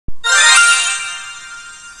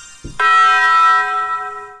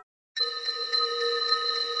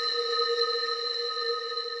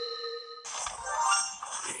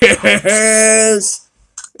Yes!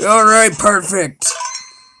 Alright, perfect.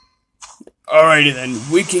 Alrighty then,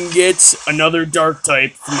 we can get another dark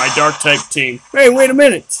type from my dark type team. Hey, wait a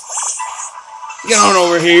minute! Get on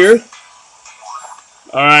over here.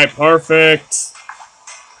 Alright, perfect.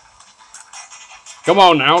 Come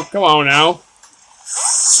on now, come on now.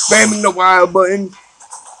 Spamming the wild button.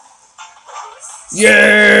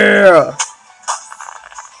 Yeah!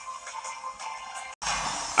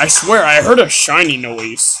 I swear, I heard a shiny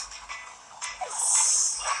noise.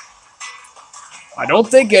 I don't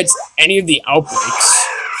think it's any of the outbreaks.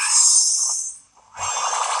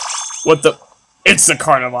 What the? It's the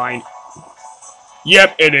Carnivine.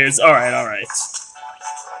 Yep, it is. Alright, alright.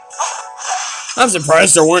 I'm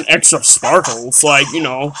surprised there weren't extra sparkles, like, you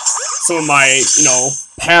know, some of my, you know,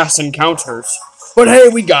 past encounters. But hey,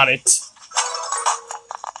 we got it.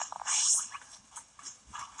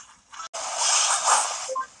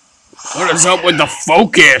 What is up with the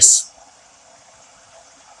focus?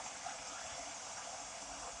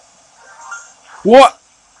 What?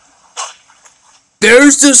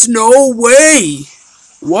 There's just no way.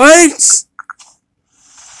 What?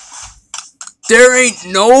 There ain't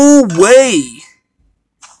no way.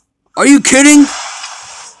 Are you kidding?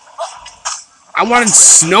 I wanted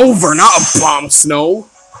Snover, not a Bomb Snow.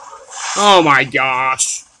 Oh my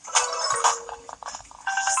gosh.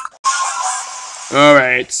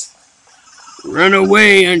 Alright. Run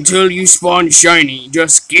away until you spawn shiny.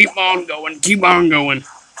 Just keep on going, keep on going.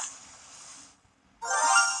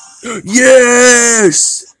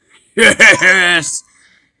 Yes! Yes!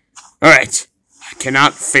 Alright. I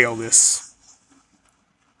cannot fail this.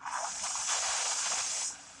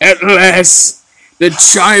 At last, the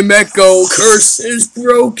Chimecho curse is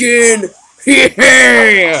broken!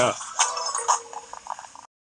 Yeah!